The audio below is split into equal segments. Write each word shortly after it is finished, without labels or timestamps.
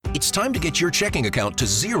It's time to get your checking account to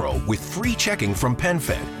zero with free checking from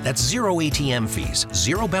PenFed. That's zero ATM fees,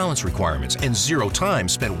 zero balance requirements, and zero time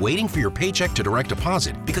spent waiting for your paycheck to direct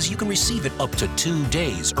deposit because you can receive it up to 2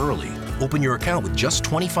 days early. Open your account with just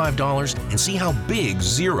 $25 and see how big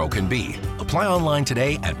zero can be. Apply online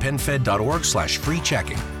today at PenFed.org/free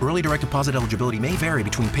checking. Early direct deposit eligibility may vary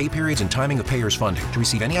between pay periods and timing of payers' funding. To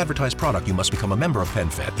receive any advertised product, you must become a member of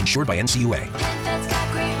PenFed, insured by NCUA.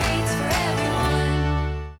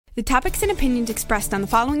 The topics and opinions expressed on the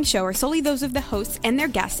following show are solely those of the hosts and their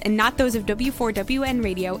guests and not those of W4WN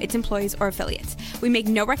Radio, its employees, or affiliates. We make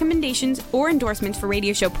no recommendations or endorsements for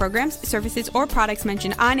radio show programs, services, or products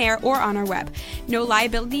mentioned on air or on our web. No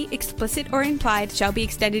liability, explicit or implied, shall be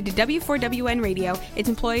extended to W4WN Radio, its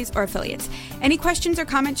employees, or affiliates. Any questions or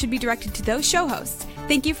comments should be directed to those show hosts.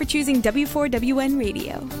 Thank you for choosing W4WN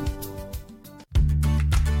Radio.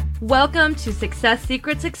 Welcome to Success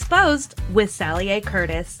Secrets Exposed with Sally A.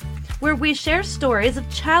 Curtis, where we share stories of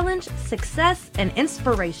challenge, success, and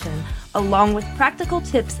inspiration, along with practical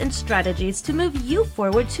tips and strategies to move you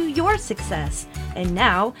forward to your success. And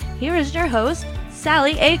now, here is your host,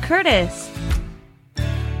 Sally A. Curtis.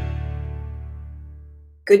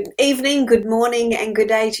 Good evening, good morning, and good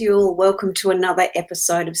day to you all. Welcome to another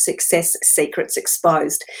episode of Success Secrets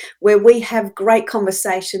Exposed, where we have great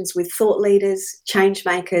conversations with thought leaders, change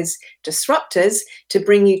makers, disruptors to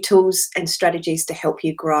bring you tools and strategies to help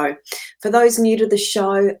you grow. For those new to the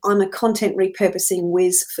show, I'm a content repurposing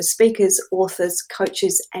whiz for speakers, authors,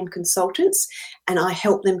 coaches, and consultants, and I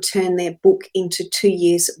help them turn their book into 2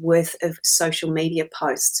 years' worth of social media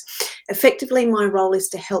posts. Effectively, my role is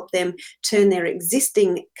to help them turn their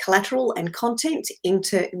existing collateral and content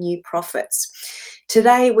into new profits.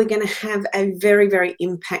 Today, we're going to have a very, very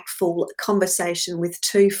impactful conversation with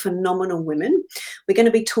two phenomenal women. We're going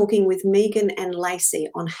to be talking with Megan and Lacey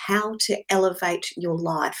on how to elevate your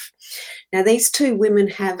life. Now, these two women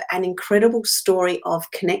have an incredible story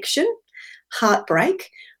of connection, heartbreak,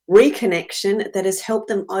 reconnection that has helped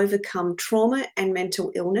them overcome trauma and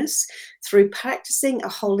mental illness through practicing a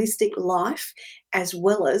holistic life as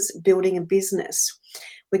well as building a business.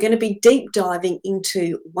 We're going to be deep diving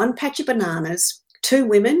into one patch of bananas, two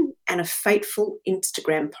women, and a fateful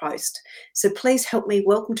Instagram post. So please help me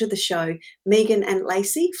welcome to the show Megan and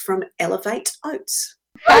Lacey from Elevate Oats.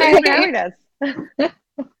 Hi, for having us.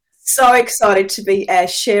 So excited to be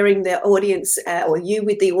sharing the audience or you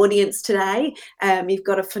with the audience today. You've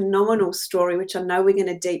got a phenomenal story, which I know we're going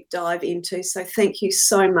to deep dive into. So thank you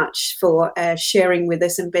so much for sharing with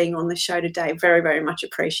us and being on the show today. Very, very much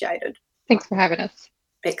appreciated. Thanks for having us.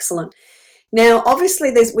 Excellent. Now,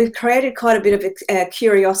 obviously, we've created quite a bit of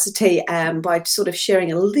curiosity by sort of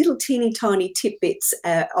sharing a little teeny tiny tidbits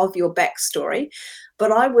of your backstory.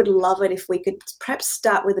 But I would love it if we could perhaps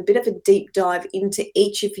start with a bit of a deep dive into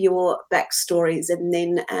each of your backstories and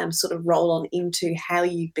then sort of roll on into how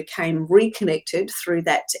you became reconnected through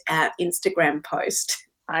that Instagram post.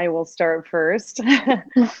 I will start first.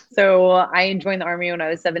 So I joined the Army when I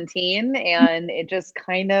was 17, and it just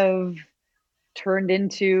kind of turned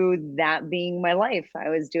into that being my life. I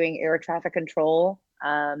was doing air traffic control.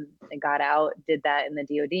 I got out, did that in the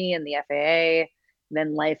DoD and the FAA.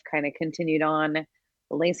 Then life kind of continued on.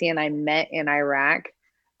 Lacey and I met in Iraq.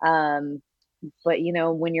 But you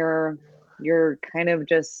know, when you're kind of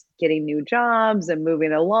just getting new jobs and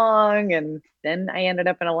moving along, and then I ended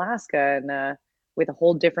up in Alaska and with a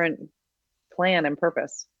whole different plan and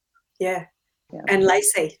purpose. Yeah. And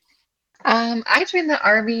Lacey? I joined the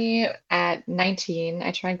Army at 19.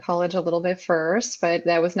 I tried college a little bit first, but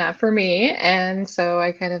that was not for me. And so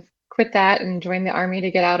I kind of quit that and joined the Army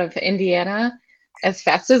to get out of Indiana as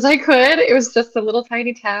fast as I could. It was just a little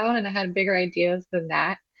tiny town and I had bigger ideas than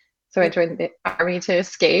that. So I joined the Army to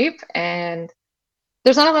escape. And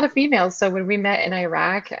there's not a lot of females. So when we met in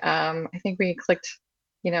Iraq, I think we clicked,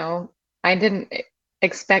 you know, I didn't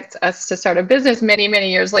expect us to start a business many,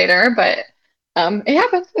 many years later, but it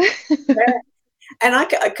happened. Yeah. And I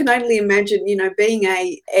can only imagine, you know, being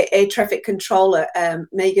a air traffic controller,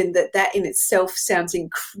 Megan, that in itself sounds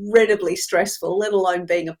incredibly stressful, let alone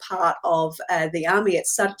being a part of the Army at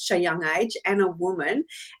such a young age and a woman,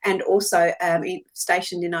 and also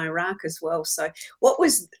stationed in Iraq as well. So what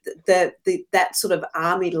was that sort of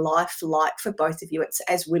Army life like for both of you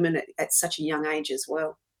as women at such a young age as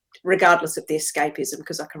well? Regardless of the escapism,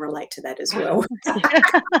 because I can relate to that as well.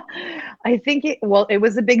 I think it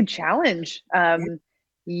was a big challenge.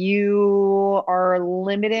 You are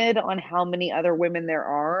limited on how many other women there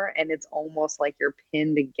are, and it's almost like you're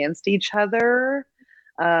pinned against each other.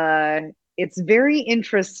 It's very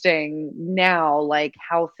interesting now, like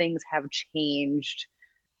how things have changed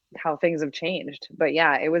how things have changed. But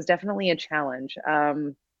yeah, it was definitely a challenge.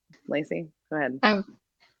 Lacey, go ahead.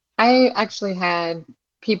 I actually had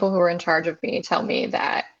people who were in charge of me tell me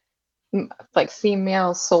that like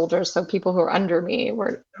female soldiers, so people who are under me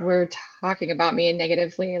were talking about me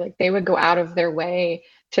negatively. Like they would go out of their way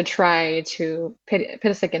to try to pit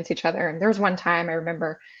us against each other. And there was one time I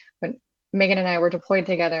remember when Megan and I were deployed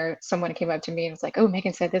together, someone came up to me and was like, "Oh,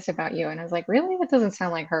 Megan said this about you." And I was like, "Really? That doesn't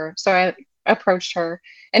sound like her." So I approached her,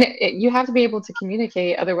 and you have to be able to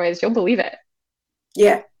communicate, otherwise you'll believe it.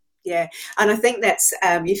 Yeah, yeah. And I think that's,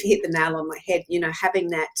 you've hit the nail on the head, having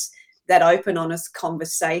that open, honest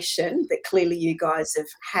conversation that clearly you guys have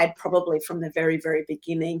had probably from the very, very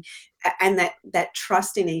beginning, and that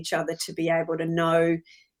trust in each other to be able to know,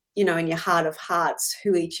 in your heart of hearts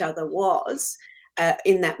who each other was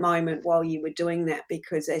in that moment while you were doing that.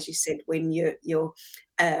 Because as you said, when you're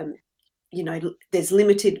there's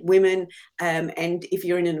limited women, and if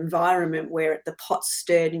you're in an environment where the pot's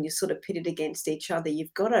stirred and you're sort of pitted against each other,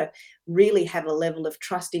 you've got to really have a level of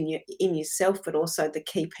trust in yourself, but also the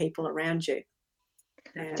key people around you.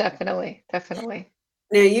 Definitely.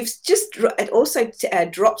 Now you've just also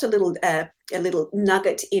dropped a little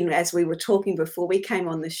nugget in as we were talking before we came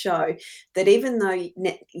on the show, that even though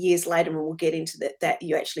years later, and we'll get into that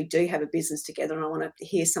you actually do have a business together, and I want to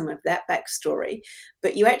hear some of that backstory,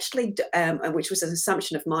 but you actually, which was an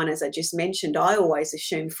assumption of mine, as I just mentioned, I always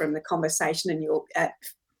assumed from the conversation and your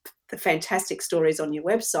the fantastic stories on your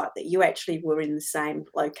website that you actually were in the same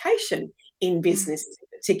location in business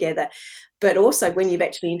together. But also when you've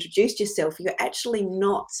actually introduced yourself, you're actually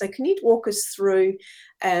not. So can you walk us through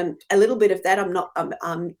a little bit of that?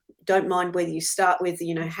 Don't mind whether you start with,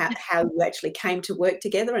 how you actually came to work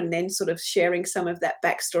together, and then sort of sharing some of that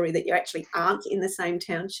backstory that you actually aren't in the same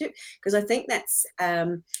township, because I think that's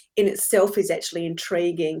in itself is actually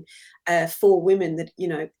intriguing for women, that,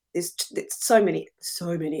 there's so many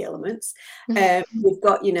elements. We've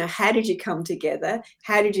got, how did you come together?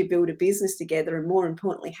 How did you build a business together? And more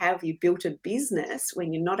importantly, how have you built a business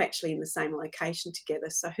when you're not actually in the same location together?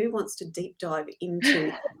 So who wants to deep dive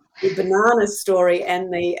into the banana story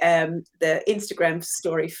and the Instagram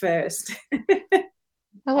story first?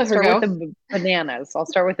 I'll start with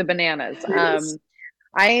the bananas. Yes.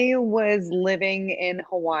 I was living in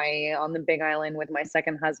Hawaii on the Big Island with my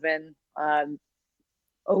second husband.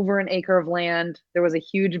 Over an acre of land. There was a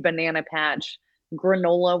huge banana patch.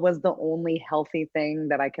 Granola was the only healthy thing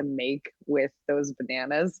that I could make with those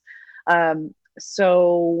bananas.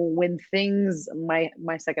 So when my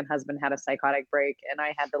second husband had a psychotic break and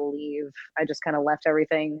I had to leave, I just kind of left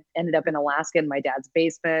everything, ended up in Alaska in my dad's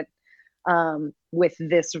basement with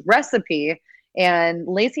this recipe. And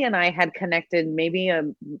Lacey and I had connected maybe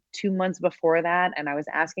 2 months before that. And I was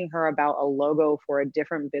asking her about a logo for a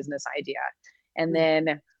different business idea. And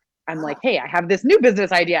then I'm like, hey, I have this new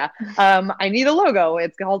business idea. I need a logo.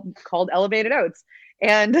 It's called Elevated Oats.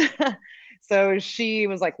 And so she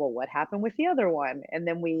was like, well, what happened with the other one? And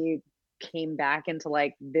then we came back into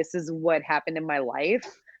like, this is what happened in my life.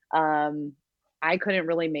 I couldn't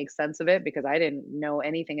really make sense of it because I didn't know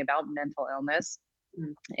anything about mental illness.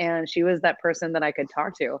 And she was that person that I could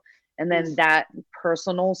talk to. And then that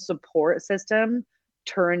personal support system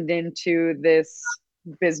turned into this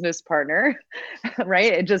business partner,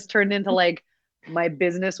 right? It just turned into like my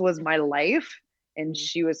business was my life, and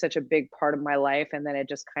she was such a big part of my life, and then it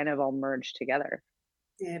just kind of all merged together.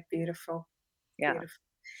 Yeah, beautiful. Yeah. Beautiful.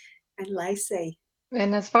 And Lacey.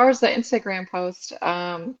 And as far as the Instagram post,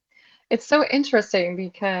 it's so interesting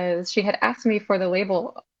because she had asked me for the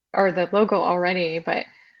label or the logo already, but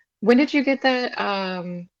when did you get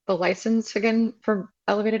the license again for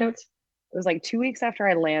Elevated Oats? It was like 2 weeks after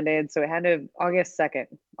I landed, so it had to August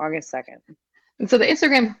 2nd. And so the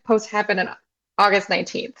Instagram post happened on August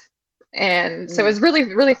 19th. And so it was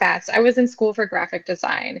really, really fast. I was in school for graphic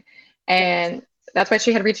design, and that's why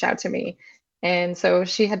she had reached out to me. And so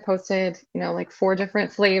she had posted, like 4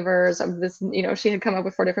 different flavors of this, she had come up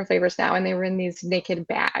with 4 different flavors now, and they were in these naked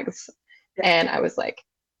bags. And I was like,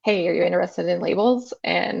 hey, are you interested in labels?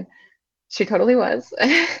 And she totally was.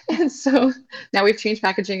 And so now we've changed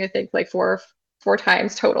packaging, I think, like four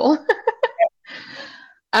times total.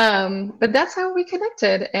 But that's how we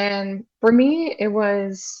connected. And for me, I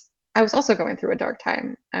was also going through a dark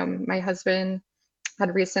time. My husband and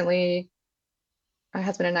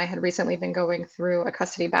I had recently been going through a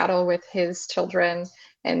custody battle with his children,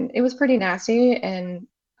 and it was pretty nasty. And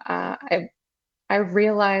I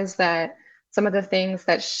realized that some of the things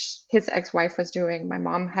that his ex-wife was doing, my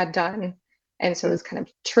mom had done. And so it was kind of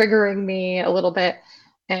triggering me a little bit.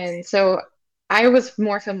 And so I was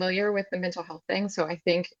more familiar with the mental health thing. So I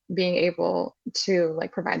think being able to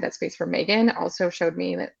like provide that space for Megan also showed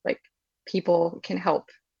me that like people can help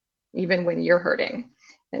even when you're hurting.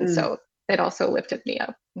 And Mm. so it also lifted me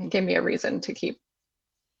up and gave me a reason to keep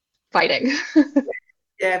fighting.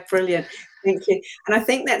 Yeah, brilliant. Thank you. And I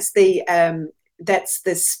think that's the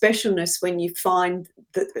specialness when you find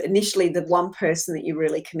that initially the one person that you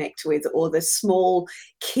really connect with, or the small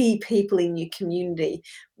key people in your community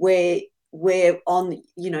where on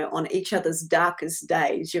on each other's darkest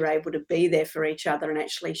days you're able to be there for each other and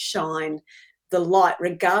actually shine the light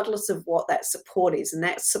regardless of what that support is. And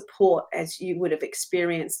that support, as you would have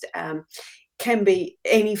experienced, can be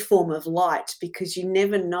any form of light, because you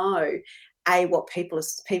never know what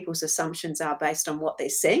people's assumptions are based on what they're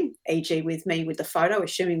seeing, e.g. with me with the photo,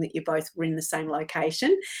 assuming that you both were in the same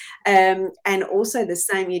location, and also the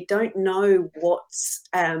same, you don't know what's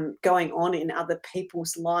going on in other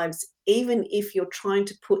people's lives. Even if you're trying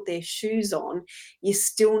to put their shoes on, you're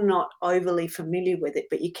still not overly familiar with it,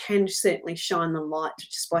 but you can certainly shine the light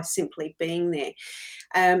just by simply being there.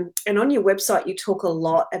 And on your website, you talk a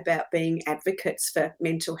lot about being advocates for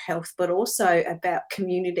mental health, but also about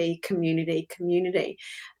community,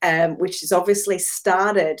 which is obviously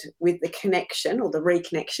started with the connection or the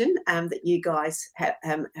reconnection that you guys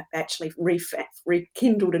have actually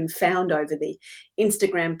rekindled and found over the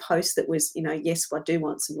Instagram post that was, yes, I do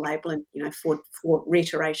want some labeling, for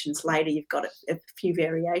reiterations later, you've got a few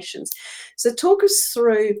variations. So talk us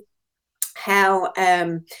through how,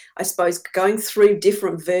 I suppose, going through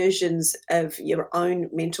different versions of your own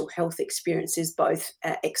mental health experiences, both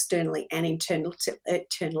externally and internally,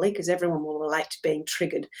 because everyone will relate to being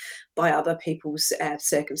triggered by other people's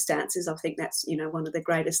circumstances. I think that's, one of the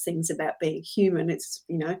greatest things about being human. It's,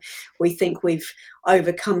 we think we've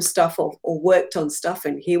overcome stuff or worked on stuff,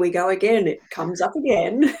 and here we go again. It comes up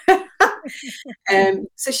again.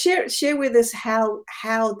 So share with us how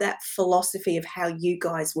that philosophy of how you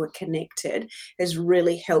guys were connected has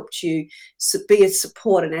really helped you be a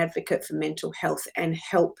support and advocate for mental health, and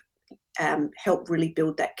help really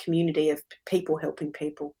build that community of people helping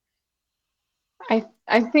people.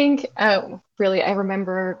 I think really, I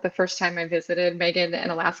remember the first time I visited Megan in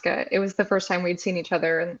Alaska. It was the first time we'd seen each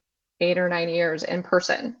other in 8 or 9 years in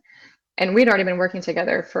person. And we'd already been working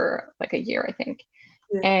together for like a year, I think.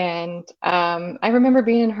 Yeah. And I remember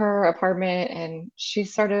being in her apartment, and she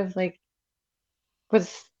sort of like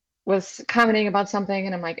was commenting about something,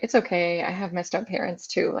 and I'm like, it's okay. I have messed up parents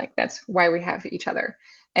too. Like that's why we have each other.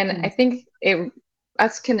 And I think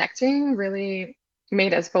us connecting really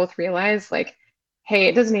made us both realize like, hey,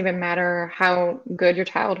 it doesn't even matter how good your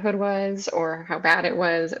childhood was or how bad it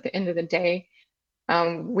was. At the end of the day,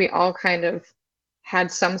 we all kind of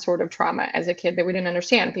had some sort of trauma as a kid that we didn't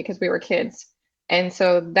understand because we were kids. And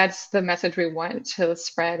so that's the message we want to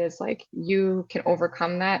spread, is like, you can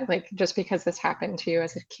overcome that. Like, just because this happened to you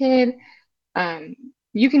as a kid,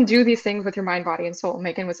 you can do these things with your mind, body, and soul.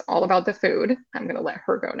 Megan was all about the food. I'm going to let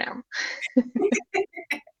her go now.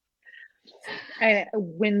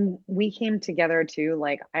 When we came together too,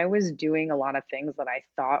 like I was doing a lot of things that I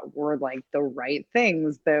thought were like the right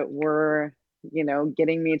things that were,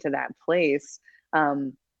 getting me to that place.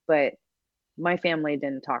 But my family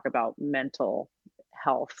didn't talk about mental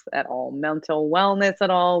health at all, mental wellness at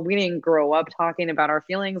all. We didn't grow up talking about our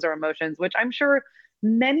feelings or emotions, which I'm sure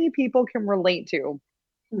many people can relate to.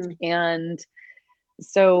 And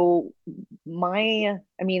so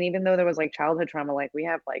even though there was like childhood trauma, like we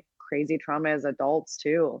have like crazy trauma as adults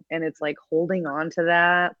too. And it's like holding on to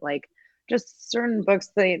that, like just certain books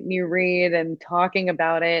that you read and talking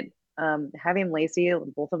about it. Having Lacey,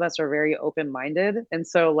 both of us are very open-minded. And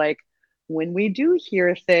so like when we do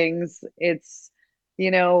hear things, it's,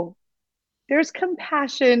 there's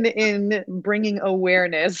compassion in bringing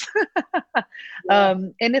awareness.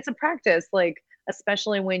 And it's a practice, like,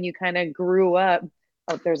 especially when you kind of grew up.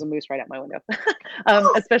 Oh, there's a moose right at my window.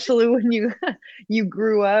 Especially when you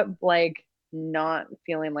grew up like not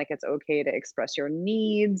feeling like it's okay to express your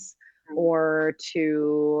needs or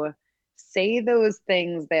to say those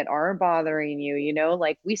things that are bothering you,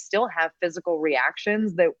 like we still have physical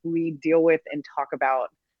reactions that we deal with and talk about.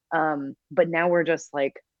 But now we're just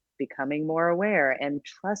like becoming more aware and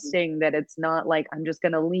trusting that it's not like I'm just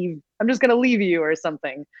gonna leave you or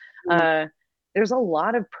something. There's a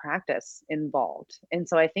lot of practice involved. And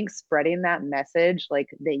so I think spreading that message, like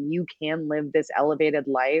that you can live this elevated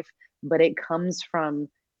life, but it comes from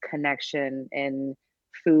connection and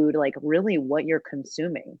food, like really what you're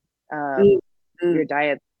consuming. Your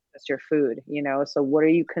diet, just your food, so what are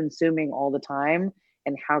you consuming all the time,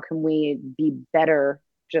 and how can we be better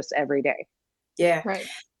just every day? Yeah. Right.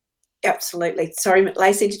 Absolutely. Sorry,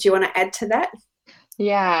 Lacey, did you want to add to that?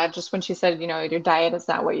 Yeah, just when she said, your diet is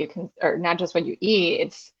not what you can, or not just what you eat,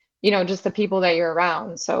 it's, just the people that you're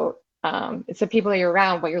around. So it's the people that you're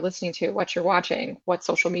around, what you're listening to, what you're watching, what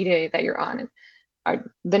social media that you're on. And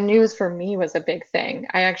the news for me was a big thing.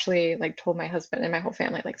 I actually told my husband and my whole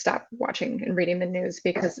family, stop watching and reading the news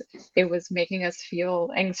because it was making us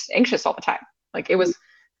feel anxious all the time.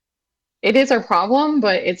 It is our problem,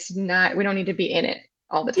 but it's not, we don't need to be in it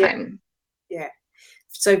all the time. Yeah.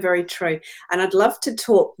 So very true. And I'd love to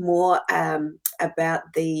talk more about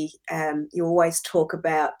you always talk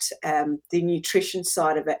about the nutrition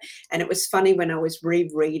side of it. And it was funny when I was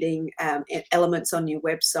rereading elements on your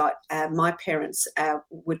website, my parents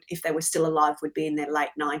would, if they were still alive, would be in their late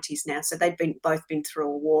 90s now. So they'd both been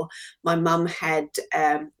through a war. My mum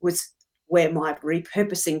was where my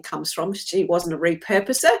repurposing comes from. She wasn't a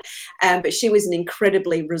repurposer, but she was an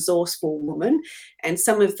incredibly resourceful woman. And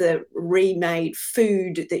some of the remade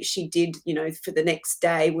food that she did, for the next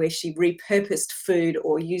day, where she repurposed food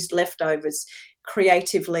or used leftovers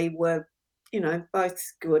creatively, were, both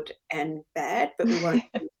good and bad. But we won't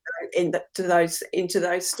into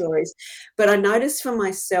those stories. But I noticed for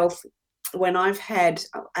myself, when I've had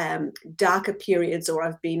darker periods or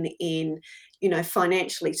I've been in,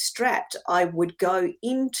 financially strapped, I would go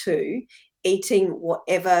into eating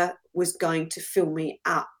whatever was going to fill me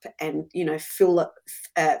up and,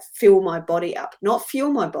 fill my body up, not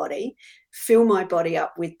fuel my body, fill my body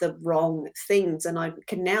up with the wrong things. And I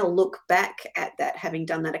can now look back at that, having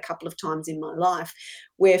done that a couple of times in my life,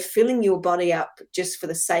 where filling your body up just for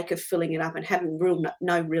the sake of filling it up and having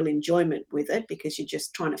no real enjoyment with it, because you're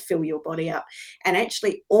just trying to fill your body up, and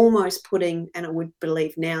actually almost putting, and I would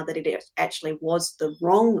believe now that it actually was the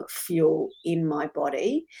wrong fuel in my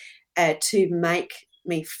body to make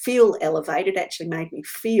me feel elevated, actually made me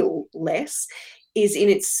feel less, is in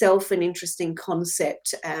itself an interesting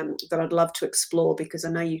concept that I'd love to explore, because I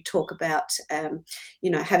know you talk about,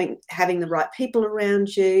 having the right people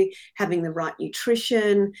around you, having the right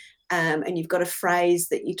nutrition, and you've got a phrase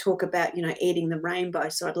that you talk about, eating the rainbow.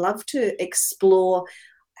 So I'd love to explore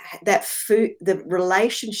that food, the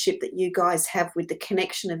relationship that you guys have with the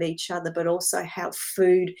connection of each other, but also how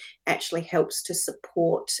food actually helps to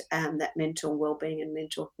support that mental well-being and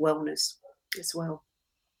mental wellness as well.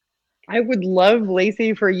 I would love,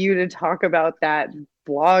 Lacey, for you to talk about that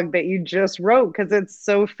blog that you just wrote, because it's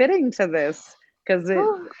so fitting to this, because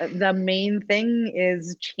the main thing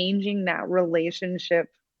is changing that relationship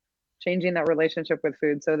with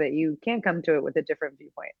food so that you can come to it with a different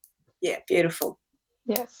viewpoint. Yeah, beautiful.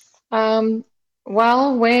 Yes.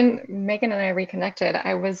 Well, when Megan and I reconnected,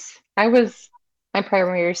 I was my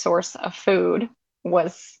primary source of food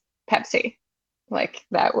was Pepsi.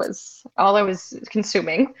 That was all I was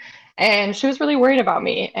consuming. And she was really worried about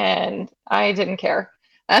me, and I didn't care,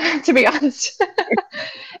 to be honest,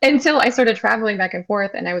 until I started traveling back and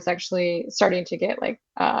forth, and I was actually starting to get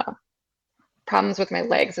problems with my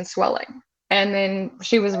legs and swelling. And then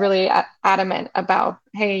she was really adamant about,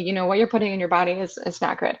 hey, what you're putting in your body is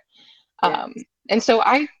not good. Yeah. And so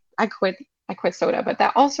I quit soda, but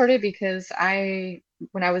that all started because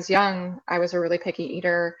when I was young, I was a really picky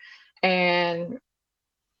eater, and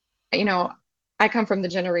I come from the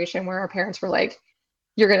generation where our parents were like,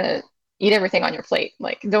 you're gonna eat everything on your plate,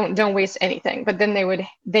 don't waste anything. But then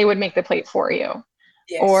they would make the plate for you.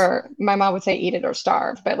 Yes. Or my mom would say eat it or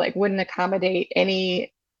starve, but wouldn't accommodate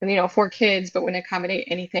any, 4 kids, but wouldn't accommodate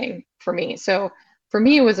anything for me. So for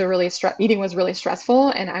me, it was eating was really stressful,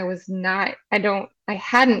 and I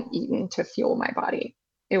hadn't eaten to fuel my body.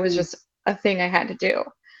 It was just a thing I had to do.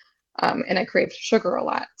 And I craved sugar a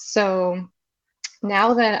lot. So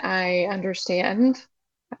now that I understand,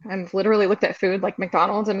 I've literally looked at food like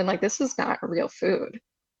McDonald's and been like, this is not real food.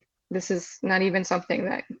 This is not even something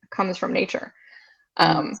that comes from nature.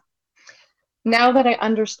 Now that I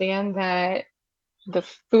understand that the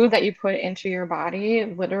food that you put into your body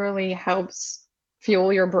literally helps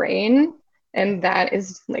fuel your brain, and that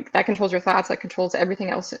is that controls your thoughts, that controls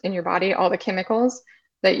everything else in your body, all the chemicals,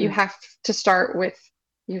 that you have to start with.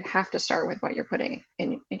 You have to start with what you're putting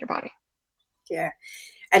in your body. Yeah.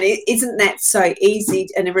 And isn't that so easy?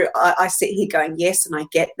 And I sit here going, yes, and I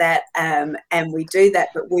get that, and we do that.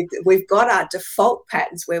 But we've got our default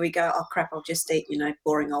patterns where we go, oh crap, I'll just eat,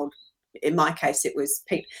 boring old. In my case, it was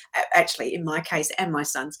actually in my case and my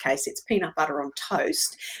son's case, it's peanut butter on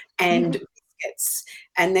toast and biscuits,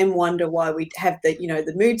 and then wonder why we have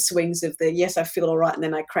the mood swings of the yes, I feel all right, and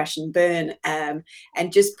then I crash and burn, and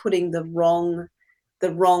just putting the wrong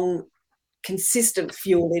consistent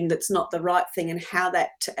fuel in that's not the right thing, and how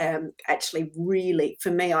that actually really,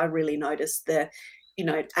 for me, I really noticed the you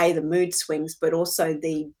know, the mood swings, but also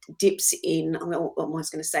the dips in, I'm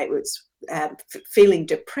almost going to say it was feeling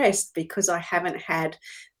depressed because I haven't had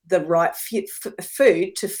the right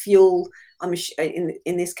food to fuel,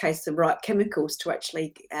 in this case, the right chemicals to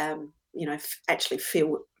actually, you know, actually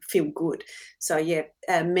feel good. So yeah,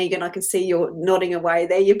 Megan, I can see you're nodding away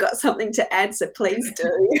there. You've got something to add, so please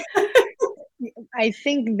do. I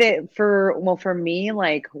think that for me,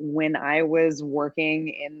 like when I was working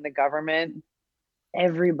in the government,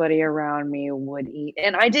 everybody around me would eat,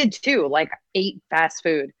 and I did too, like ate fast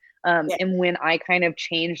food. Yeah. And when I kind of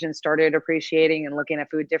changed and started appreciating and looking at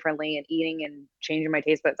food differently and eating and changing my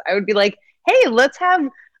taste buds, I would be like, hey, let's have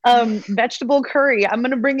vegetable curry. I'm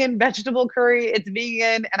going to bring in vegetable curry. It's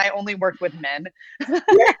vegan. And I only worked with men.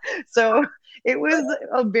 So it was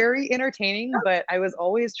a very entertaining, but I was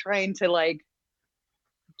always trying to like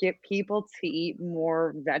get people to eat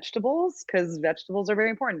more vegetables because vegetables are very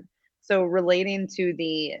important. So relating to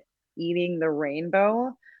the eating the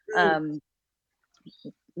rainbow,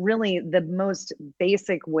 really the most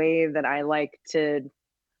basic way that I like to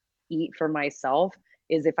eat for myself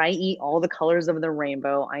is if I eat all the colors of the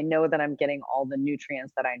rainbow, I know that I'm getting all the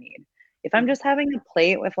nutrients that I need. If I'm just having a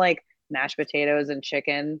plate with like mashed potatoes and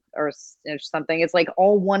chicken or something, it's like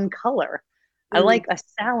all one color. I like a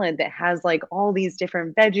salad that has like all these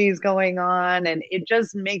different veggies going on, and it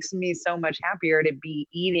just makes me so much happier to be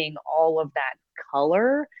eating all of that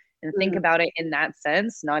color and think about it in that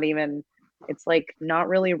sense. Not even, it's like not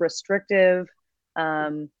really restrictive.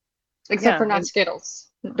 Except for not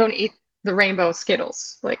Skittles. Don't eat the rainbow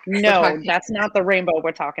Skittles. Like, no, that's not the rainbow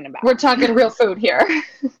we're talking about. We're talking real food here.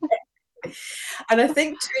 And I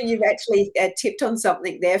think too, you've actually tipped on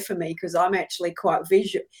something there for me, because I'm actually quite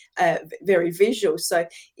visual, very visual. So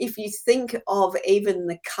if you think of even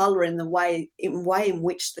the colour and the way in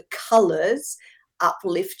which the colours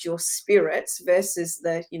uplift your spirits versus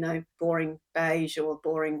the, you know, boring beige or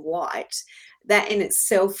boring white, that in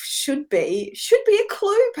itself should be a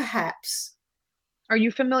clue, perhaps. Are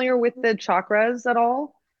you familiar with the chakras at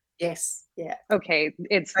all? Yes. Yeah. Okay.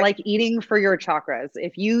 It's like eating for your chakras.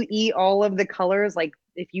 If you eat all of the colors, like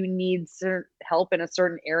if you need help in a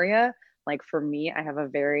certain area, like for me, I have a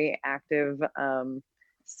very active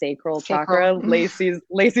sacral chakra.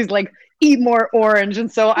 Lacey's like, eat more orange.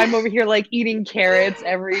 And so I'm over here like eating carrots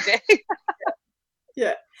every day.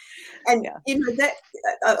 Yeah. And, you know, that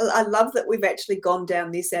I love that we've actually gone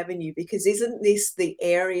down this avenue, because isn't this the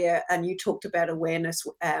area, and you talked about awareness,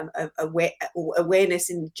 awareness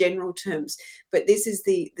in general terms, but this is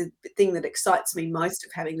the thing that excites me most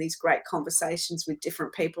of having these great conversations with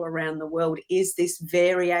different people around the world, is this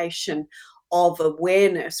variation of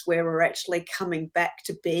awareness where we're actually coming back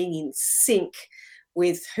to being in sync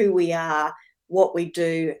with who we are, what we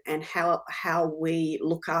do, and how we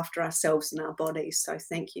look after ourselves and our bodies. So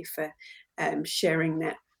thank you for sharing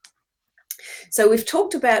that. So we've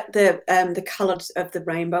talked about the colours of the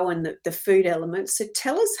rainbow and the food elements. So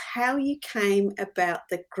tell us how you came about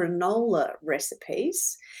the granola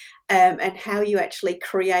recipes, and how you actually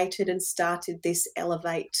created and started this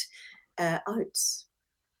Elevate Oats.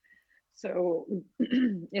 So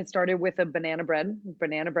it started with a banana bread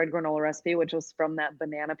granola recipe, which was from that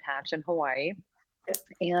banana patch in Hawaii.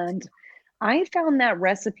 And I found that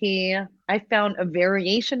recipe, I found a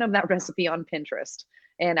variation of that recipe on Pinterest.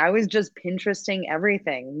 And I was just Pinteresting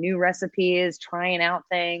everything, new recipes, trying out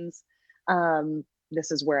things.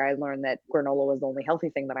 This is where I learned that granola was the only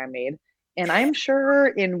healthy thing that I made. And I'm sure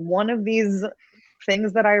in one of these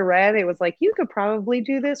things that I read, it was like, you could probably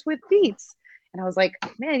do this with beets. And I was like,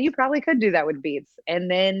 man, you probably could do that with beets. And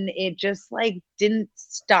then it just like didn't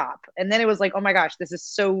stop. And then it was like, oh my gosh, this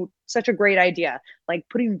is such a great idea. Like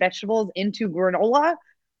putting vegetables into granola.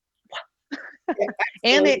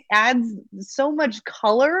 And it adds so much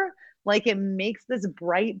color. Like it makes this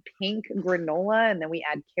bright pink granola. And then we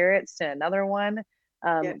add carrots to another one.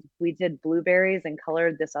 We did blueberries and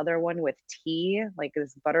colored this other one with tea, like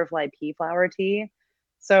this butterfly pea flower tea.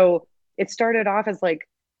 So it started off as like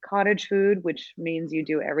cottage food, which means you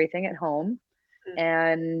do everything at home.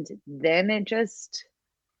 And then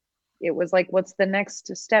it was like, what's the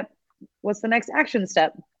next step? What's the next action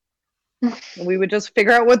step? And we would just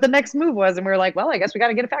figure out what the next move was. And we were like, well, I guess we got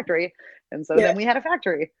to get a factory. And so then we had a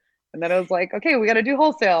factory. And then I was like, okay, we got to do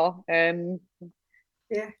wholesale. And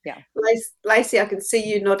yeah. Lacey, I can see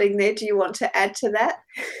you nodding there. Do you want to add to that?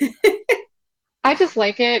 I just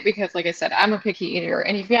like it because, like I said, I'm a picky eater.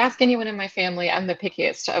 And if you ask anyone in my family, I'm the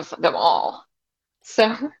pickiest of them all.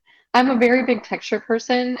 So I'm a very big texture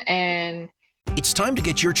person. And It's time to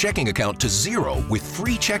get your checking account to zero with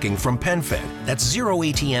free checking from PenFed. That's zero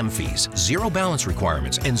ATM fees, zero balance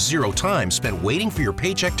requirements, and zero time spent waiting for your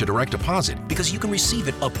paycheck to direct deposit because you can receive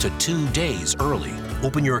it up to 2 days early.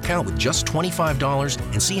 Open your account with just $25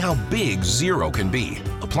 and see how big zero can be.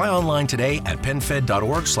 Apply online today at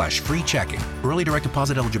PenFed.org/free checking. Early direct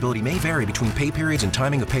deposit eligibility may vary between pay periods and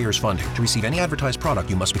timing of payers' funding. To receive any advertised product,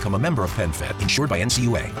 you must become a member of PenFed, insured by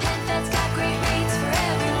NCUA.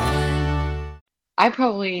 I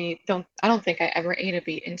don't think I ever ate a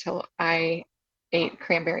beet until I ate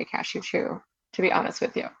cranberry cashew chew, to be honest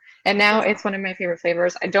with you. And now it's one of my favorite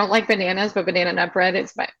flavors. I don't like bananas, but banana nut bread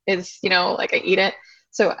is like I eat it.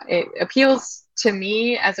 So it appeals to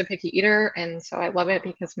me as a picky eater. And so I love it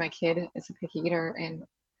because my kid is a picky eater and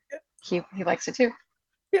he likes it too.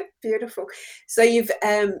 Yeah, beautiful. So you've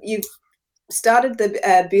started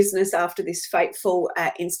the business after this fateful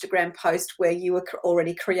Instagram post where you were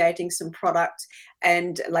already creating some product,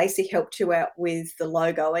 and Lacey helped you out with the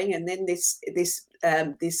logoing, and then this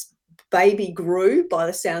baby grew by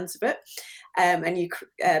the sounds of it, and you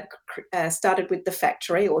started with the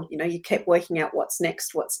factory, or you kept working out what's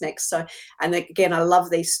next. So, and again, I love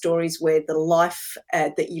these stories where the life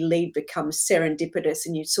that you lead becomes serendipitous,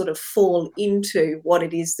 and you sort of fall into what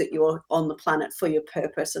it is that you're on the planet for, your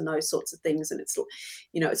purpose and those sorts of things. And it's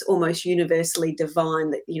it's almost universally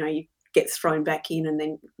divine that you get thrown back in, and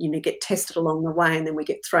then get tested along the way, and then we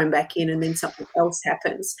get thrown back in, and then something else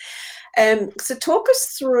happens. So talk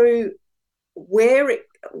us through where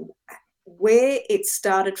it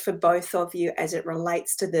started for both of you as it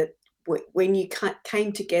relates to when you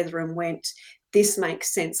came together and went, this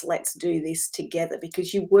makes sense, let's do this together.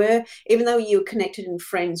 Because you were, even though you were connected and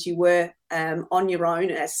friends, you were on your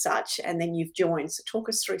own as such, and then you've joined. So talk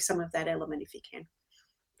us through some of that element if you can.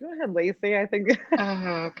 Go ahead, Lacey. I think.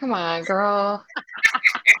 Oh, come on, girl.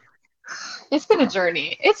 It's been a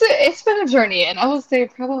journey. It's been a journey. And I will say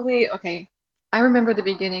probably, okay, I remember the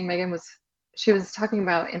beginning, Megan she was talking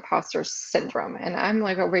about imposter syndrome. And I'm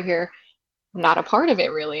like over here, not a part of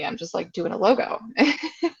it really. I'm just like doing a logo. And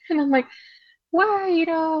I'm like, why,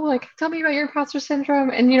 like, tell me about your imposter syndrome.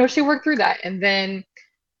 And, she worked through that. And then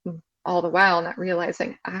all the while not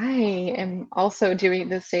realizing I am also doing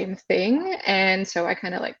the same thing. And so I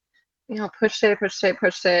kind of like, pushed it.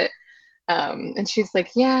 And she's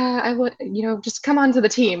like, yeah, I would, just come on to the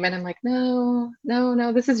team. And I'm like, no,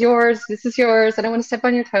 this is yours. I don't want to step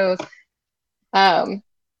on your toes.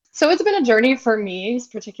 So it's been a journey for me,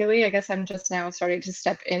 particularly. I guess I'm just now starting to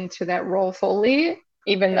step into that role fully,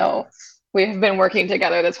 even though we have been working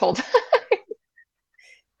together this whole time.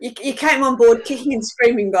 You came on board kicking and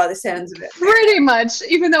screaming by the sounds of it. Pretty much,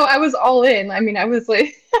 even though I was all in. I mean, I was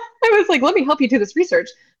like, let me help you do this research.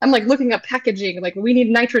 I'm like looking up packaging, like we need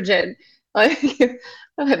nitrogen. Like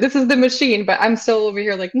this is the machine, but I'm still over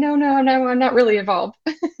here like, no, I'm not really involved.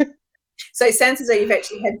 So it sounds as though you've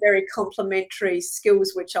actually had very complementary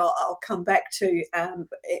skills, which I'll come back to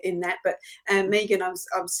in that. But Megan,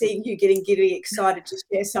 I'm seeing you getting giddy excited to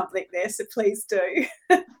share something there, so please do.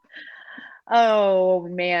 Oh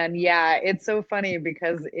man, yeah, it's so funny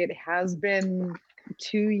because it has been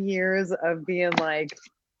 2 years of being like,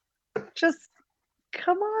 just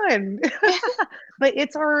come on. But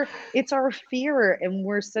it's our fear, and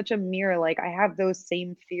we're such a mirror. Like I have those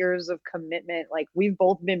same fears of commitment. Like we've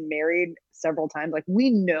both been married several times. Like we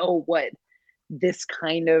know what this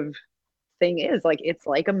kind of thing is. Like it's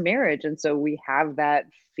like a marriage, and so we have that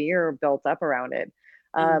fear built up around it.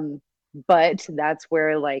 But that's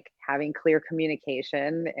where like having clear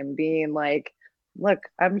communication and being like, look,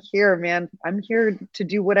 I'm here, man. I'm here to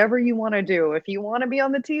do whatever you want to do. If you want to be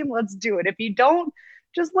on the team, let's do it. If you don't,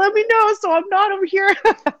 just let me know so I'm not over here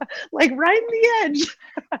like right in the edge.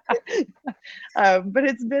 But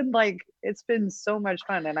it's been so much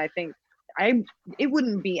fun. And I think it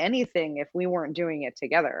wouldn't be anything if we weren't doing it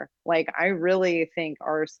together. Like I really think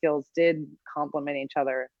our skills did complement each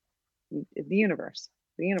other. The universe.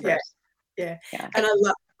 Yeah. And I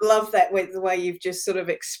love that with the way you've just sort of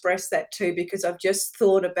expressed that too, because I've just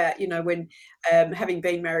thought about, when having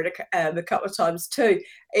been married a couple of times too,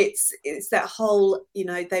 it's that whole,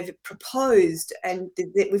 they've proposed and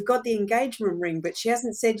we've got the engagement ring, but she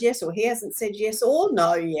hasn't said yes, or he hasn't said yes or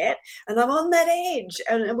no yet, and I'm on that edge,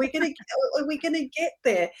 and are we going to get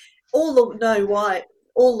there? All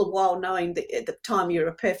the while knowing that at the time you're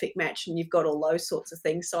a perfect match and you've got all those sorts of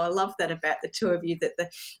things. So I love that about the two of you, that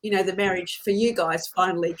the marriage for you guys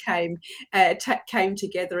finally came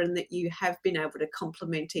together, and that you have been able to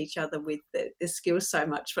complement each other with the skills so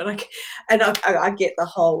much. But I get the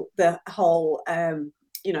whole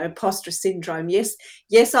imposter syndrome.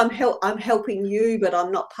 Yes, I'm helping you, but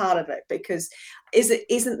I'm not part of it, because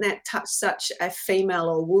isn't that such a female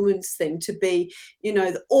or woman's thing to be,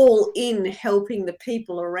 all in helping the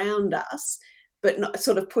people around us, but not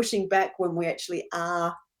sort of pushing back when we actually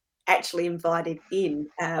are invited in.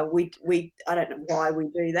 We I don't know why we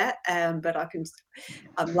do that, but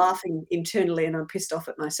I'm laughing internally and I'm pissed off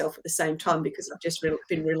at myself at the same time, because I've just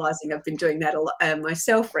been realizing I've been doing that a lot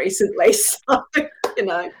myself recently. So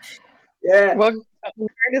yeah. Well,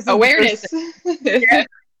 awareness. Yeah.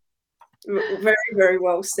 Very, very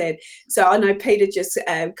well said. So I know Peter just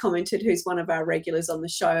commented, who's one of our regulars on the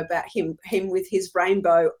show, about him with his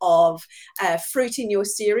rainbow of fruit in your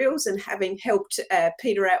cereals, and having helped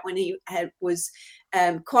Peter out when he was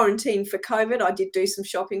quarantined for COVID. I did do some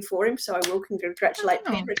shopping for him, so I will congratulate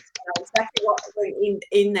Peter. It's exactly what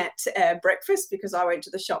in that breakfast, because I went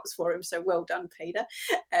to the shops for him. So well done, Peter.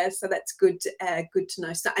 So that's good to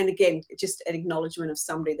know. So, and again, just an acknowledgement of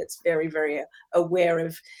somebody that's very, very aware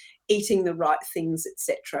of eating the right things,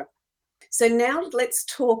 etc. So now let's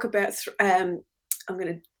talk about, I'm going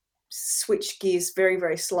to switch gears very,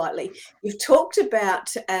 very slightly. You've talked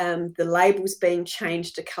about the labels being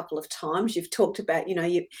changed a couple of times. You've talked about,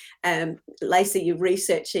 Lacey, you're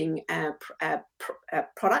researching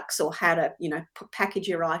products, or how to, package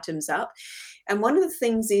your items up. And one of the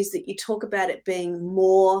things is that you talk about it being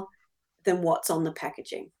more than what's on the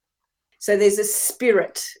packaging. So there's a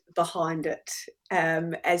spirit behind it,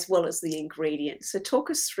 as well as the ingredients. So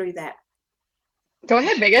talk us through that. Go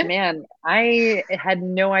ahead, Megan. Man, I had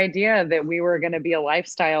no idea that we were going to be a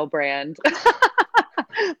lifestyle brand.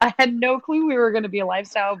 I had no clue we were going to be a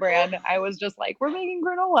lifestyle brand. I was just like, we're making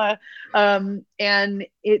granola. And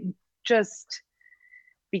it just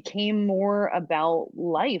became more about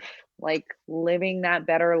life, like living that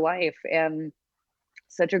better life. And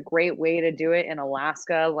such a great way to do it in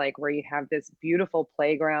Alaska, like where you have this beautiful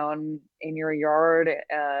playground in your yard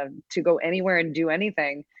to go anywhere and do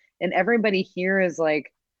anything. And everybody here is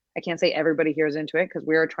like, I can't say everybody here is into it, because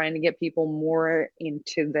we are trying to get people more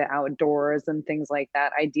into the outdoors and things like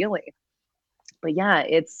that, ideally. But yeah,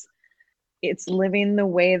 it's living the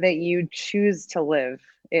way that you choose to live.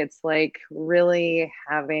 It's like really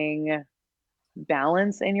having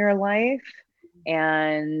balance in your life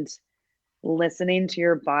and listening to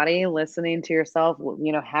your body, listening to yourself,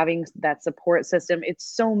 having that support system. It's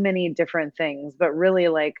so many different things, but really,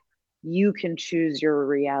 like, you can choose your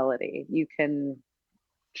reality. You can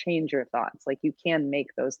change your thoughts. Like, you can make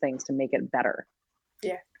those things to make it better.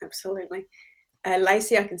 Yeah, absolutely.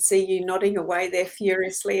 Lacey, I can see you nodding away there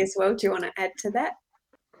furiously as well. Do you want to add to that?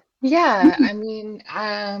 Yeah, I mean,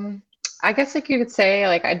 I guess like you could say,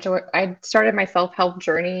 like, I started my self-help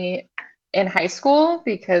journey in high school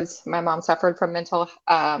because my mom suffered from mental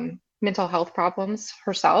health problems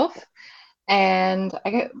herself. And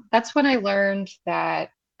that's when I learned that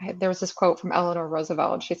there was this quote from Eleanor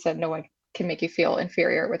Roosevelt. She said, "No one can make you feel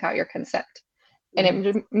inferior without your consent."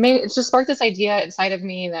 And it just sparked this idea inside of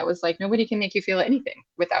me that was like, nobody can make you feel anything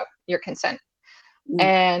without your consent.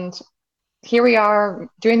 And here we are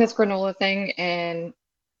doing this granola thing and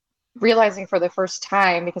realizing for the first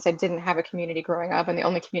time, because I didn't have a community growing up and the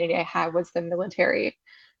only community I had was the military,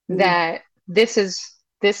 that this is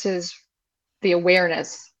the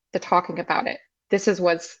awareness, the talking about it. This is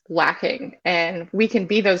what's lacking, and we can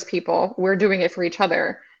be those people. We're doing it for each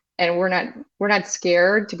other, and we're not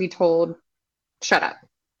scared to be told, shut up,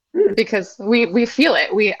 because we feel it.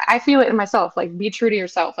 I feel it in myself. Like, be true to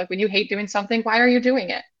yourself. Like, when you hate doing something, why are you doing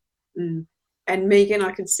it? And Megan,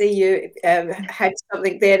 I can see you had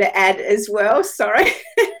something there to add as well. Sorry.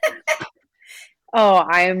 Oh,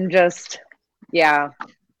 I'm just, yeah.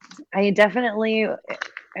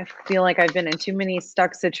 I feel like I've been in too many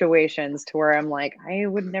stuck situations to where I'm like, I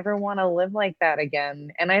would never want to live like that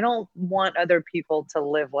again. And I don't want other people to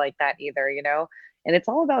live like that either, And it's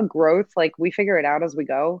all about growth. Like, we figure it out as we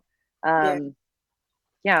go.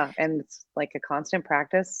 Yeah. And it's like a constant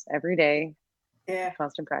practice every day. Yeah.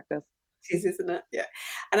 Constant practice. Isn't it? Yeah.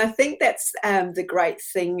 And I think that's the great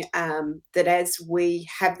thing, that as we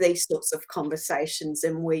have these sorts of conversations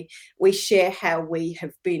and we share how we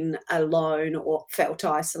have been alone or felt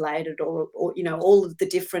isolated or all of the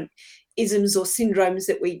different isms or syndromes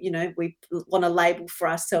that we want to label for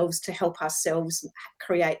ourselves to help ourselves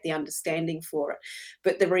create the understanding for it.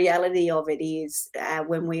 But the reality of it is,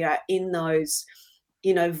 when we are in those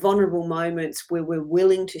vulnerable moments where we're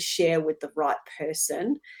willing to share with the right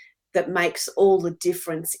person, that makes all the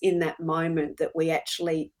difference in that moment, that we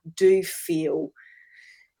actually do feel,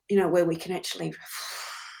 where we can actually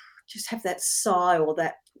just have that sigh or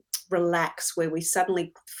that relax, where we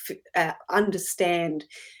suddenly understand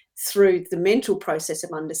through the mental process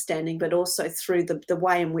of understanding, but also through the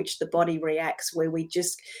way in which the body reacts, where we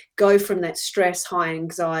just go from that stress, high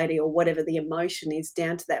anxiety, or whatever the emotion is,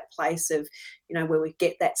 down to that place of, where we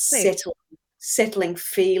get that settling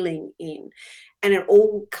feeling in. And it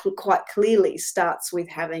all quite clearly starts with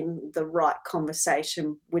having the right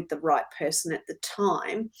conversation with the right person at the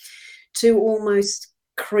time, to almost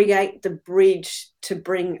create the bridge to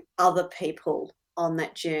bring other people on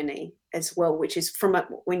that journey as well, which is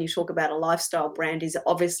when you talk about a lifestyle brand, is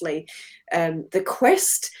obviously the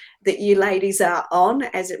quest that you ladies are on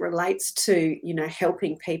as it relates to,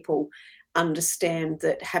 helping people understand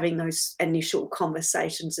that having those initial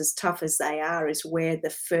conversations, as tough as they are, is where the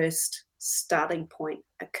first starting point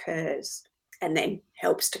occurs, and then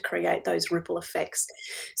helps to create those ripple effects.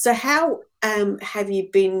 So how have you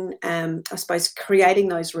been, I suppose, creating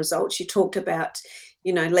those results? You talked about,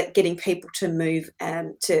 getting people to move,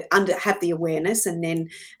 to have the awareness, and then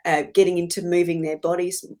getting into moving their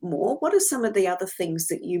bodies more. What are some of the other things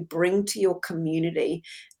that you bring to your community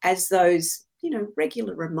as those,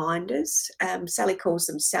 regular reminders? Sally calls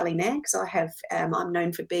them Sally nags. I'm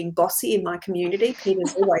known for being bossy in my community.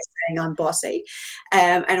 Peter's always saying I'm bossy,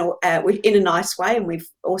 and in a nice way. And we've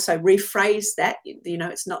also rephrased that.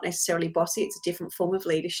 It's not necessarily bossy; it's a different form of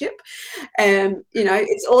leadership.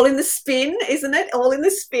 It's all in the spin, isn't it? All in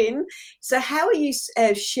the spin. So, how are you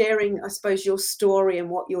sharing, I suppose, your story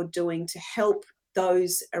and what you're doing to help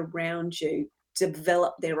those around you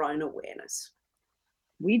develop their own awareness?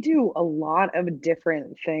 We do a lot of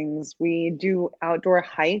different things. We do outdoor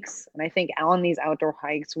hikes, and I think on these outdoor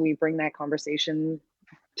hikes, we bring that conversation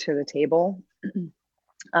to the table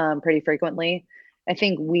pretty frequently. I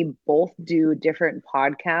think we both do different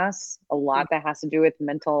podcasts, a lot that has to do with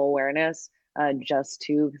mental awareness, just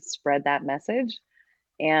to spread that message.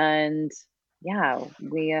 And yeah,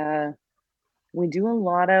 we do a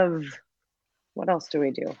lot of, what else do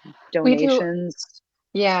we do? Donations.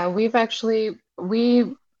 Yeah, we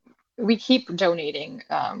keep donating.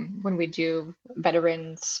 When we do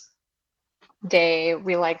Veterans Day,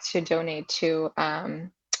 we like to donate to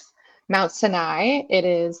Mount Sinai. It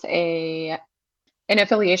is an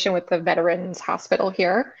affiliation with the Veterans Hospital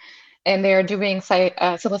here, and they're doing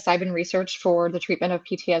psilocybin research for the treatment of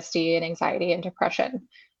PTSD and anxiety and depression.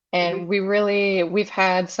 And we've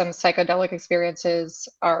had some psychedelic experiences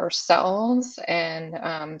ourselves, and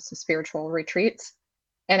some spiritual retreats.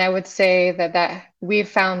 And I would say that we've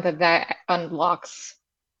found that unlocks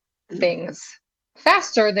things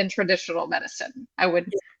faster than traditional medicine. I would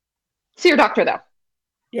see your doctor, though.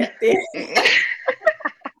 Yeah.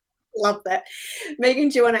 Love that. Megan,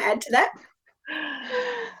 do you want to add to that?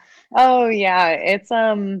 Oh yeah,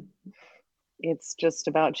 it's just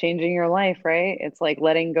about changing your life, right? It's like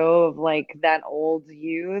letting go of like that old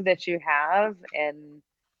you that you have, and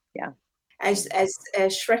yeah. As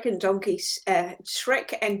Shrek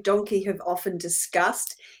and Donkey have often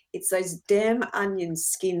discussed, it's those damn onion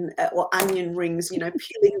skin or onion rings,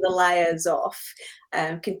 peeling the layers off,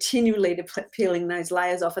 continually peeling those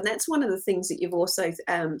layers off. And that's one of the things that you've also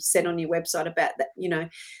said on your website about that,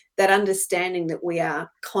 that understanding that we are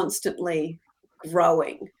constantly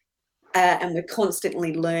growing. And we're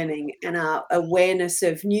constantly learning, and our awareness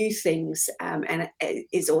of new things and it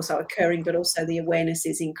is also occurring, but also the awareness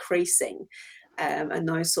is increasing, and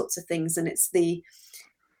those sorts of things. And it's the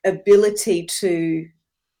ability to,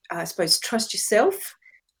 I suppose, trust yourself,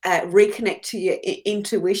 reconnect to your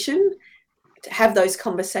intuition, to have those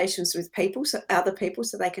conversations with other people,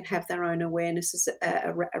 so they can have their own awarenesses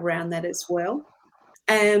around that as well.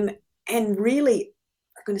 And really,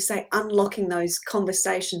 I'm going to say, unlocking those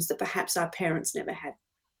conversations that perhaps our parents never had.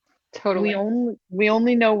 Totally. We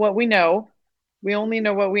only know what we know. We only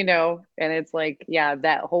know what we know. And it's like, yeah,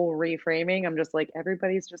 that whole reframing, I'm just like,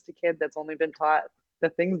 everybody's just a kid that's only been taught the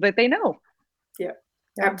things that they know. Yeah,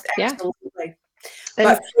 yeah. Absolutely.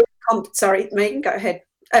 But, sorry, Megan, go ahead.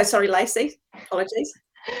 Sorry, Lacey. Apologies.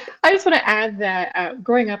 I just want to add that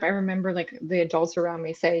growing up, I remember like the adults around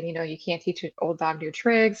me saying, you can't teach an old dog new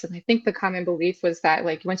tricks. And I think the common belief was that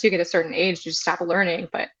like once you get a certain age, you stop learning.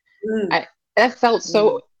 But that felt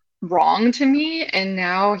so wrong to me. And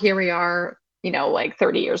now here we are, like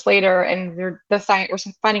 30 years later, and we're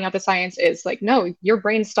finding out the science is like, no, your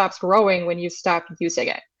brain stops growing when you stop using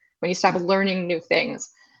it, when you stop learning new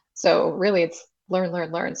things. So really it's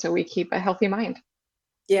learn. So we keep a healthy mind.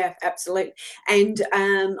 Yeah, absolutely. And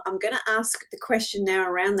I'm going to ask the question now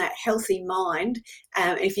around that healthy mind.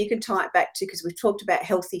 If you can tie it back to, because we've talked about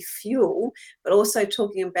healthy fuel, but also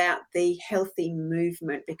talking about the healthy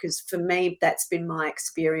movement, because for me, that's been my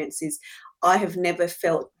experience is I have never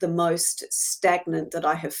felt the most stagnant that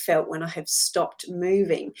I have felt when I have stopped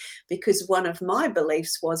moving, because one of my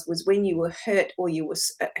beliefs was when you were hurt, or you were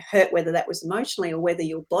hurt, whether that was emotionally or whether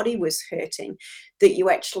your body was hurting, that you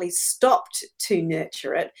actually stopped to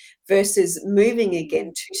nurture it versus moving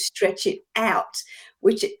again to stretch it out,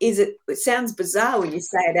 which is, it sounds bizarre when you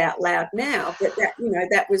say it out loud now, but that, you know,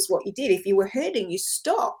 that was what you did. If you were hurting, you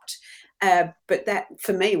stopped. But that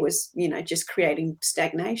for me was, you know, just creating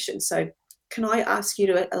stagnation. So can I ask you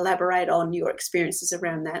to elaborate on your experiences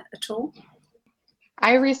around that at all?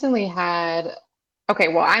 I recently had, okay,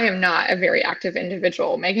 well, I am not a very active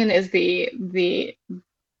individual. Megan is the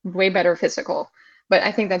way better physical. But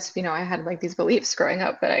I think that's, you know, I had like these beliefs growing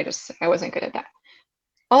up, but I wasn't good at that.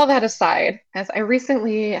 All of that aside, as I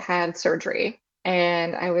recently had surgery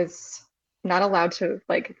and I was not allowed to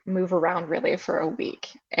like move around really for a week.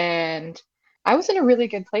 And I was in a really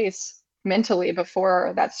good place mentally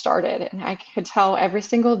before that started. And I could tell every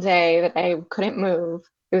single day that I couldn't move.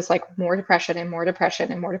 It was like more depression and more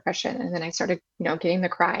depression and more depression. And then I started, you know, getting the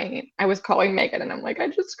crying. I was calling Megan and I'm like,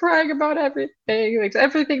 I'm just crying about everything. Like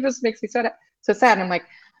everything just makes me so sad. And I'm like,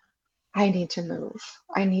 I need to move.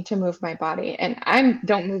 I need to move my body. And I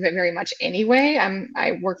don't move it very much anyway.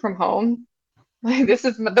 I work from home. Like this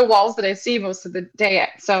is the walls that I see most of the day.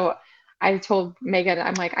 So I told Megan,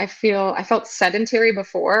 I'm like, I felt sedentary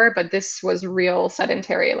before, but this was real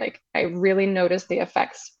sedentary. Like I really noticed the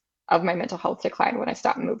effects of my mental health decline when I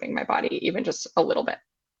stopped moving my body, even just a little bit.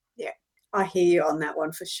 Yeah, I hear you on that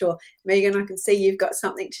one for sure. Megan, I can see you've got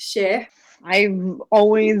something to share. I've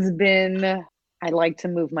always been, I like to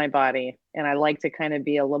move my body, and I like to kind of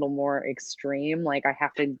be a little more extreme. Like I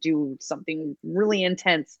have to do something really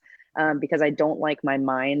intense because I don't like my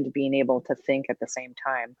mind being able to think at the same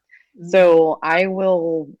time. So I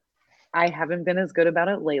haven't been as good about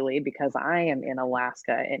it lately because I am in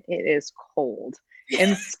Alaska and it is cold.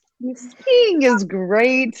 And skiing is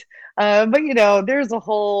great, but you know, there's a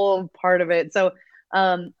whole part of it. So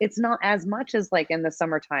it's not as much as like in the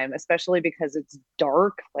summertime, especially because it's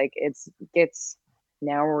dark. Like gets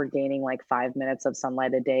now we're gaining like 5 minutes of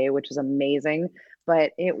sunlight a day, which is amazing.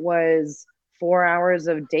 But it was 4 hours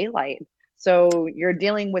of daylight. So you're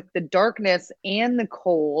dealing with the darkness and the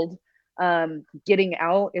cold. Getting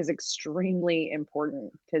out is extremely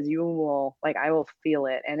important because you will, like, I will feel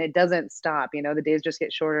it and it doesn't stop. You know, the days just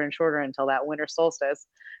get shorter and shorter until that winter solstice.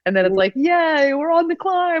 And then it's like, yay, we're on the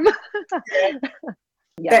climb.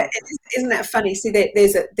 Yeah. Isn't that funny? See,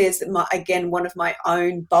 there's again, one of my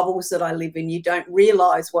own bubbles that I live in. You don't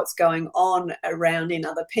realize what's going on around in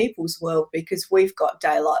other people's world because we've got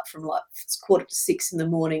daylight from like 5:45 in the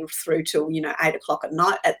morning through till, you know, 8 o'clock at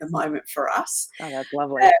night at the moment for us. Oh, that's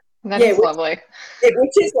lovely. That is lovely.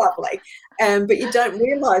 Which is lovely. But you don't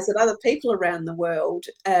realize that other people around the world,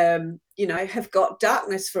 you know, have got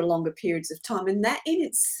darkness for longer periods of time. And that in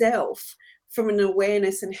itself, from an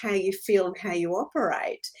awareness and how you feel and how you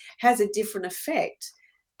operate, has a different effect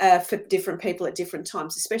for different people at different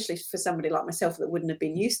times, especially for somebody like myself that wouldn't have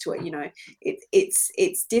been used to it. You know,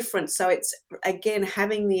 it's different. So it's, again,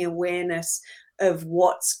 having the awareness of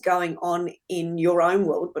what's going on in your own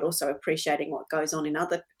world, but also appreciating what goes on in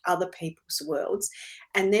other people's worlds,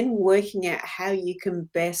 and then working out how you can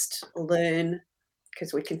best learn,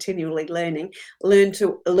 because we're continually learn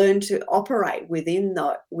to operate within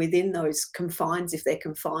those confines, if they're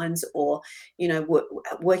confines, or, you know,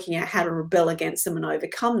 working out how to rebel against them and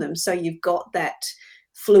overcome them. So you've got that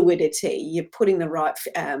fluidity, you're putting the right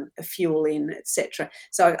fuel in, etc.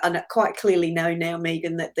 So I quite clearly know now,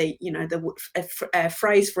 Megan, that the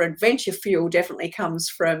phrase for adventure fuel definitely comes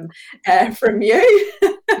from you,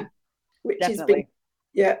 which Definitely. has been,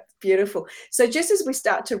 yeah, beautiful. So just as we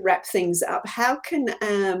start to wrap things up, how can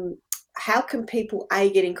people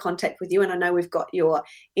get in contact with you? And I know we've got your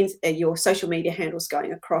social media handles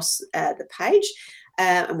going across the page.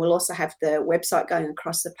 And we'll also have the website going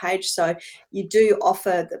across the page. So you do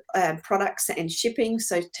offer the products and shipping.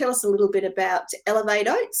 So tell us a little bit about Elevate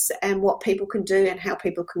Oats and what people can do and how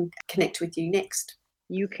people can connect with you next.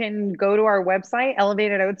 You can go to our website,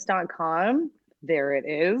 elevatedoats.com. There it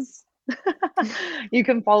is. You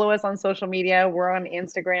can follow us on social media. We're on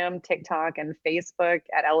Instagram, TikTok, and Facebook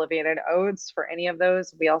at Elevated Oats for any of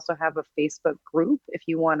those. We also have a Facebook group if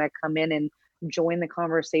you want to come in and join the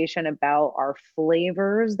conversation about our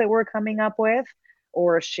flavors that we're coming up with,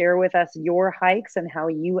 or share with us your hikes and how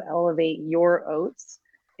you elevate your oats.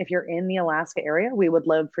 If you're in the Alaska area, we would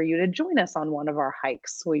love for you to join us on one of our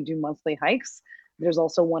hikes. We do monthly hikes. There's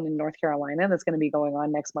also one in North Carolina that's going to be going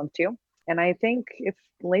on next month too. And I think, if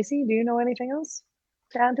Lacey, do you know anything else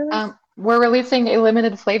to add to this? We're releasing a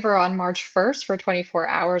limited flavor on March 1st for 24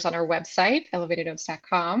 hours on our website,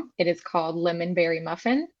 elevatednotes.com. It is called Lemon Berry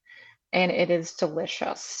Muffin, and it is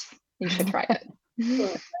delicious. You should try it.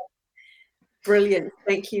 Brilliant.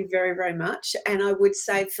 Thank you very, very much. And I would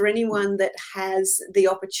say for anyone that has the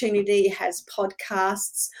opportunity, has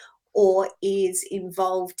podcasts, or is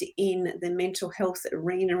involved in the mental health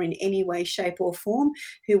arena in any way, shape or form,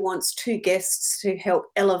 who wants two guests to help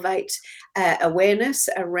elevate awareness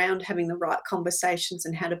around having the right conversations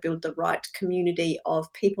and how to build the right community of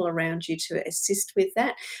people around you to assist with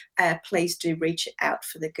that, please do reach out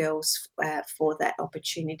for the girls for that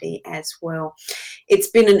opportunity as well.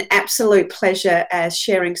 It's been an absolute pleasure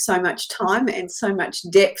sharing so much time and so much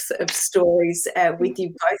depth of stories with you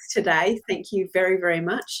both today. Thank you very, very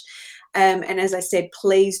much. And as I said,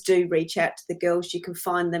 please do reach out to the girls. You can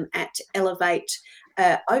find them at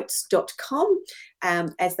elevateoats.com.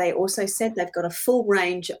 As they also said, they've got a full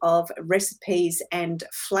range of recipes and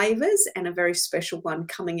flavours, and a very special one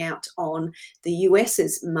coming out on the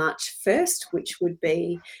US's March 1st, which would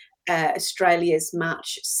be Australia's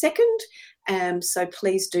March 2nd. So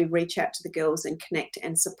please do reach out to the girls and connect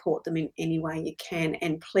and support them in any way you can.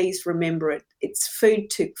 And please remember it's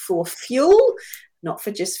food for fuel, not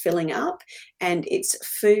for just filling up, and it's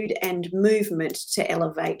food and movement to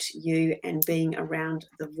elevate you and being around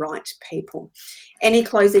the right people. Any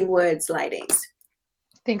closing words, ladies?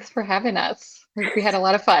 Thanks for having us. We had a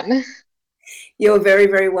lot of fun. You're very,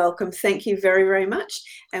 very welcome. Thank you very, very much.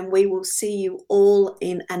 And we will see you all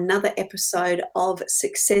in another episode of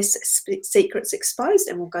Success Secrets Exposed.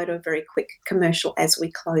 And we'll go to a very quick commercial as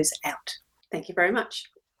we close out. Thank you very much.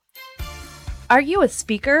 Are you a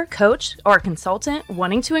speaker, coach, or consultant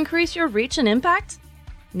wanting to increase your reach and impact?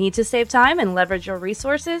 Need to save time and leverage your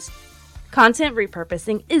resources? Content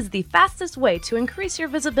repurposing is the fastest way to increase your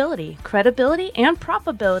visibility, credibility, and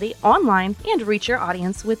profitability online and reach your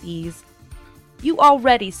audience with ease. You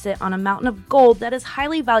already sit on a mountain of gold that is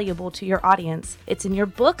highly valuable to your audience. It's in your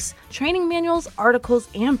books, training manuals, articles,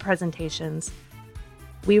 and presentations.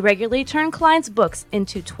 We regularly turn clients' books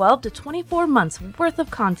into 12 to 24 months worth of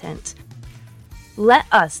content. Let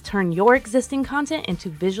us turn your existing content into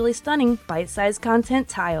visually stunning, bite-sized content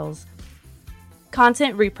tiles.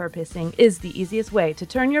 Content repurposing is the easiest way to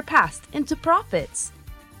turn your past into profits.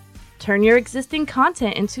 Turn your existing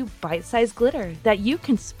content into bite-sized glitter that you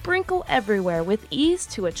can sprinkle everywhere with ease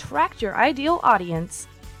to attract your ideal audience.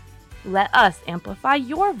 Let us amplify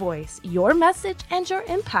your voice, your message, and your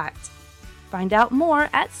impact. Find out more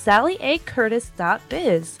at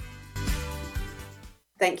sallyacurtis.biz.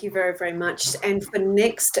 Thank you very, very much. And for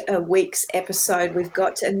next week's episode, we've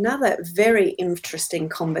got another very interesting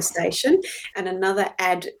conversation and another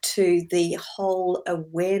add to the whole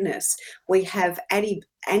awareness. We have Annie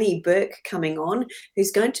Burke coming on,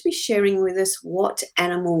 who's going to be sharing with us what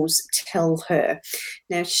animals tell her.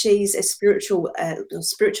 Now, she's a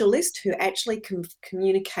spiritualist who actually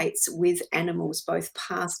communicates with animals, both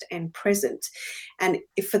past and present. And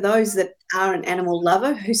for those that are an animal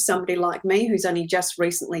lover, who's somebody like me, who's only just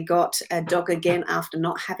recently got a dog again after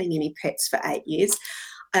not having any pets for 8 years,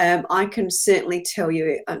 I can certainly tell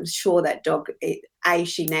you, I'm sure that dog,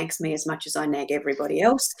 she nags me as much as I nag everybody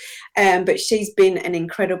else, but she's been an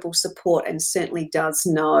incredible support and certainly does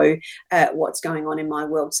know what's going on in my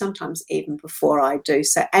world, sometimes even before I do.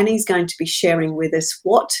 So Annie's going to be sharing with us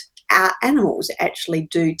what our animals actually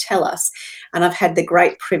do tell us. And I've had the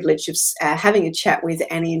great privilege of having a chat with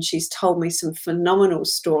Annie, and she's told me some phenomenal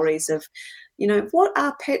stories of what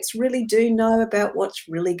our pets really do know about what's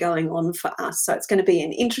really going on for us. So it's going to be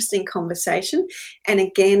an interesting conversation. And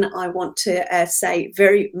again, I want to say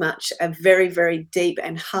very much a very, very deep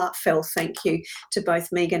and heartfelt thank you to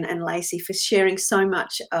both Megan and Lacey for sharing so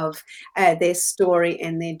much of their story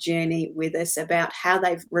and their journey with us about how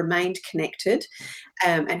they've remained connected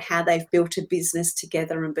and how they've built a business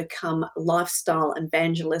together and become lifestyle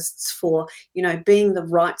evangelists for, being the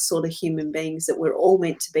right sort of human beings that we're all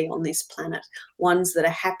meant to be on this planet, ones that are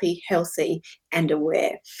happy, healthy, and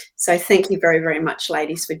aware. So thank you very, very much,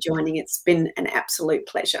 ladies, for joining. It's been an absolute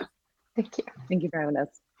pleasure. Thank you. Thank you for having us.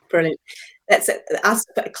 Brilliant. That's it, us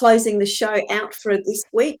closing the show out for this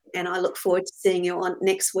week, and I look forward to seeing you on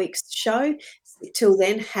next week's show. Till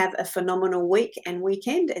then, have a phenomenal week and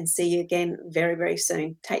weekend, and see you again very, very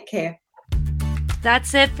soon. Take care.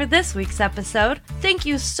 That's it for this week's episode. Thank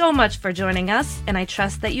you so much for joining us, and I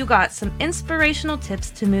trust that you got some inspirational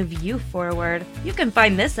tips to move you forward. You can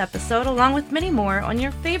find this episode along with many more on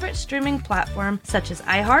your favorite streaming platform such as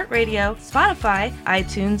iHeartRadio, Spotify,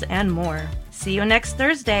 iTunes, and more. See you next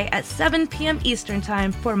Thursday at 7 p.m. Eastern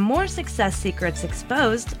Time for more Success Secrets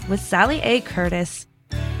Exposed with Sally A. Curtis.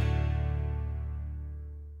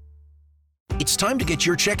 It's time to get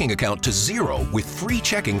your checking account to zero with free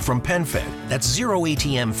checking from PenFed. That's zero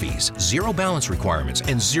ATM fees, zero balance requirements,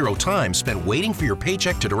 and zero time spent waiting for your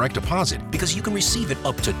paycheck to direct deposit because you can receive it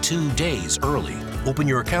up to 2 days early. Open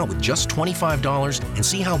your account with just $25 and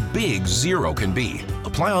see how big zero can be.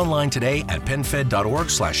 Apply online today at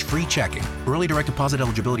PenFed.org/free checking. Early direct deposit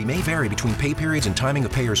eligibility may vary between pay periods and timing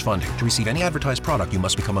of payers' funding. To receive any advertised product, you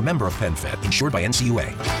must become a member of PenFed, insured by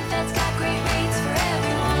NCUA.